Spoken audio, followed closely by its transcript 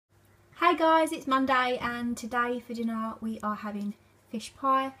Hi guys, it's Monday and today for dinner we are having fish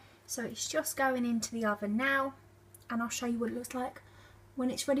pie. So it's just going into the oven now and I'll show you what it looks like when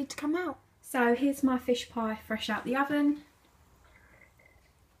it's ready to come out. So here's my fish pie fresh out the oven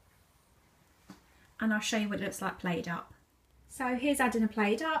and I'll show you what it looks like plated up. So here's adding a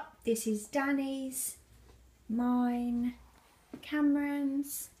plate up. This is Danny's, mine,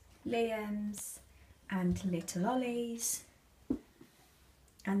 Cameron's, Liam's and Little Ollie's.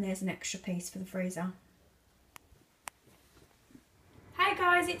 And there's an extra piece for the freezer. Hey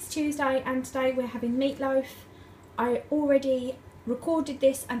guys, it's Tuesday and today we're having meatloaf. I already recorded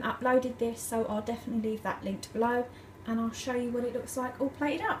this and uploaded this, so I'll definitely leave that linked below and I'll show you what it looks like all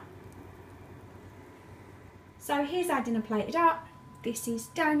plated up. So here's adding a plated up. This is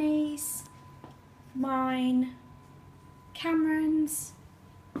Danny's, mine, Cameron's,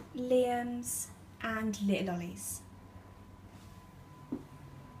 Liam's and Little Ollie's.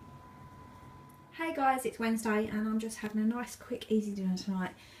 Hey guys, it's Wednesday and I'm just having a nice quick easy dinner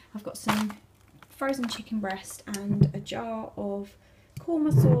tonight. I've got some frozen chicken breast and a jar of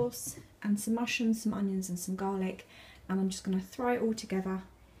korma sauce and some mushrooms, some onions and some garlic, and I'm just going to throw it all together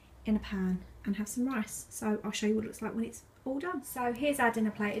in a pan and have some rice. So I'll show you what it looks like when it's all done. So here's our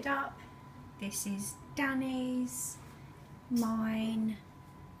dinner plated up. This is Danny's, mine,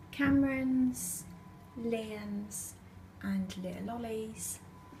 Cameron's, Liam's and Little Ollie's.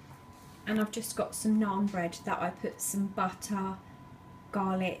 And I've just got some naan bread that I put some butter,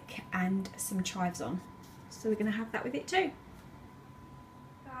 garlic and some chives on. So we're going to have that with it too.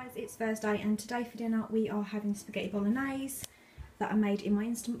 Guys, it's Thursday and today for dinner we are having spaghetti bolognese that I made in my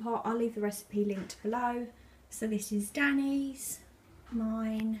Instant Pot. I'll leave the recipe linked below. So this is Danny's,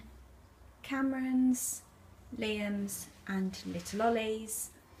 mine, Cameron's, Liam's and Little Ollie's.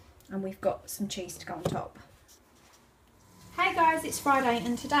 And we've got some cheese to go on top. Hey guys, it's Friday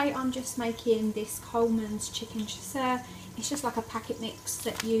and today I'm just making this Coleman's chicken chasseur. It's just like a packet mix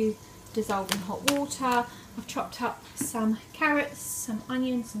that you dissolve in hot water. I've chopped up some carrots, some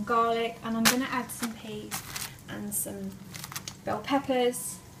onions, some garlic, and I'm going to add some peas and some bell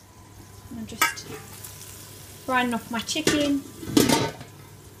peppers. And I'm just frying off my chicken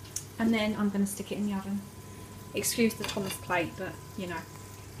and then I'm going to stick it in the oven. Excuse the Thomas plate, but you know,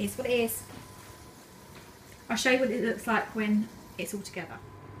 it is what it is. I'll show you what it looks like when it's all together.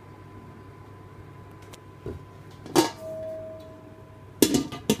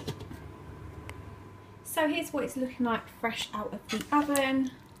 So here's what it's looking like fresh out of the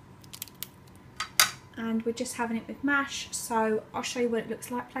oven. And we're just having it with mash, so I'll show you what it looks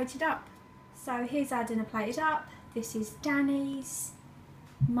like plated up. So here's our dinner plated up. This is Danny's,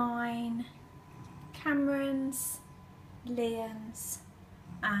 mine, Cameron's, Liam's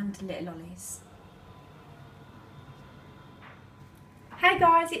and Little Ollie's. Hey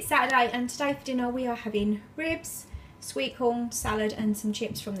guys, it's Saturday and today for dinner we are having ribs, sweet corn, salad and some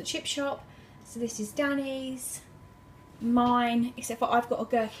chips from the chip shop. So this is Danny's, mine, except for I've got a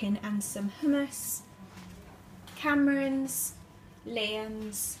gherkin and some hummus, Cameron's,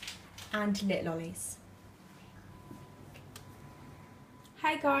 Liam's and Little Ollie's.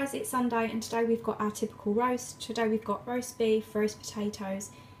 Hey guys, it's Sunday and today we've got our typical roast. Today we've got roast beef, roast potatoes,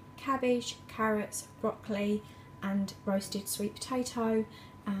 cabbage, carrots, broccoli and roasted sweet potato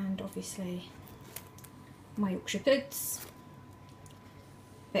and obviously my Yorkshire puds.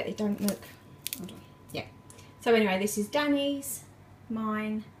 Bet they don't look, hold on, yeah. So anyway, this is Danny's,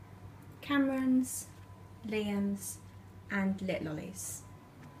 mine, Cameron's, Liam's and Little Ollie's.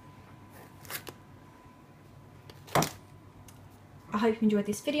 I hope you enjoyed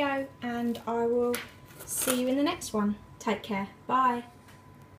this video and I will see you in the next one. Take care, bye.